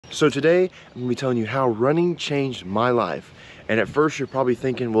So today, I'm gonna be telling you how running changed my life. And at first you're probably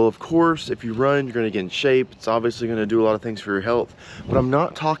thinking, well, of course, if you run, you're gonna get in shape. It's obviously gonna do a lot of things for your health. But I'm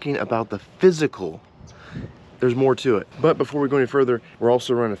not talking about the physical. There's more to it. But before we go any further, we're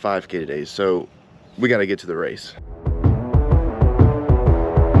also running a 5K today. So we gotta get to the race.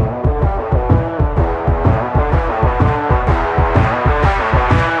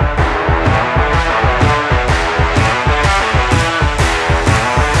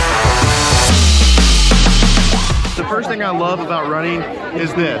 First thing I love about running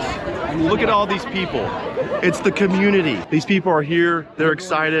is this. Look at all these people. It's the community. These people are here, they're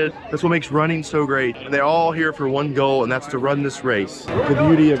excited. That's what makes running so great. And they're all here for one goal, and that's to run this race. The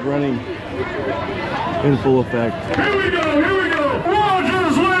beauty of running in full effect. Here we go, here we go.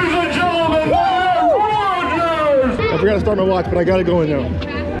 Rogers, ladies and gentlemen. Rogers! I forgot to start my watch, but I gotta go in now.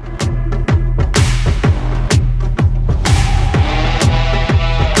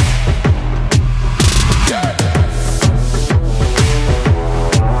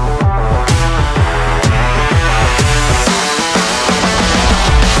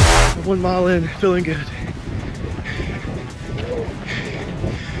 One mile in, feeling good.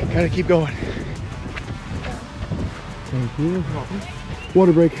 Gotta keep going. Thank you.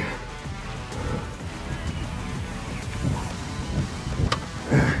 Water break. Curtis,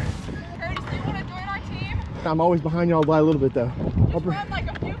 do you want to join our team? I'm always behind y'all by a little bit though. Just run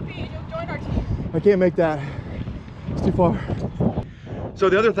like a few feet and you'll join our team. I can't make that. It's too far. So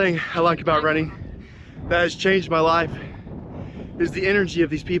the other thing I like about running that has changed my life is the energy of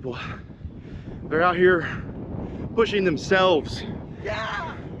these people. They're out here pushing themselves.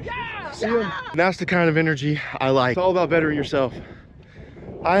 Yeah! Yeah! See 'em? And that's the kind of energy I like. It's all about bettering yourself.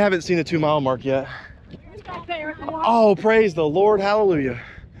 I haven't seen the 2 mile mark yet. Oh, praise the Lord, hallelujah.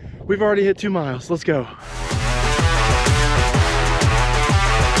 We've already hit 2 miles, let's go. You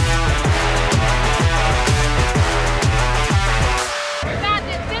got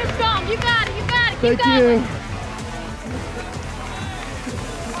this, finish strong, you got it, keep Thank going. you.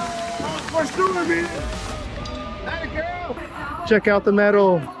 Check out the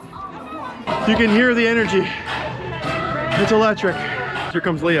medal. You can hear the energy. It's electric. Here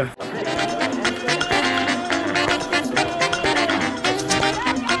comes Leah.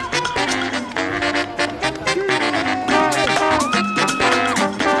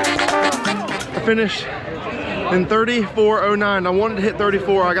 I finished in 34:09. I wanted to hit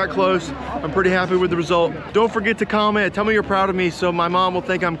 34. I got close. I'm pretty happy with the result. Don't forget to comment. Tell me you're proud of me so my mom will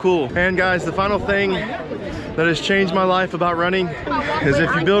think I'm cool. And guys, the final thing that has changed my life about running is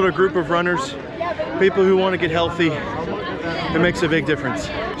if you build a group of runners, people who want to get healthy, it makes a big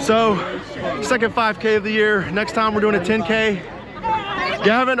difference. So, second 5K of the year. Next time we're doing a 10K.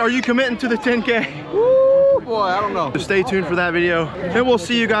 Gavin, are you committing to the 10K? Woo, boy, I don't know. Stay tuned for that video, and we'll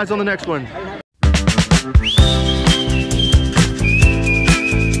see you guys on the next one.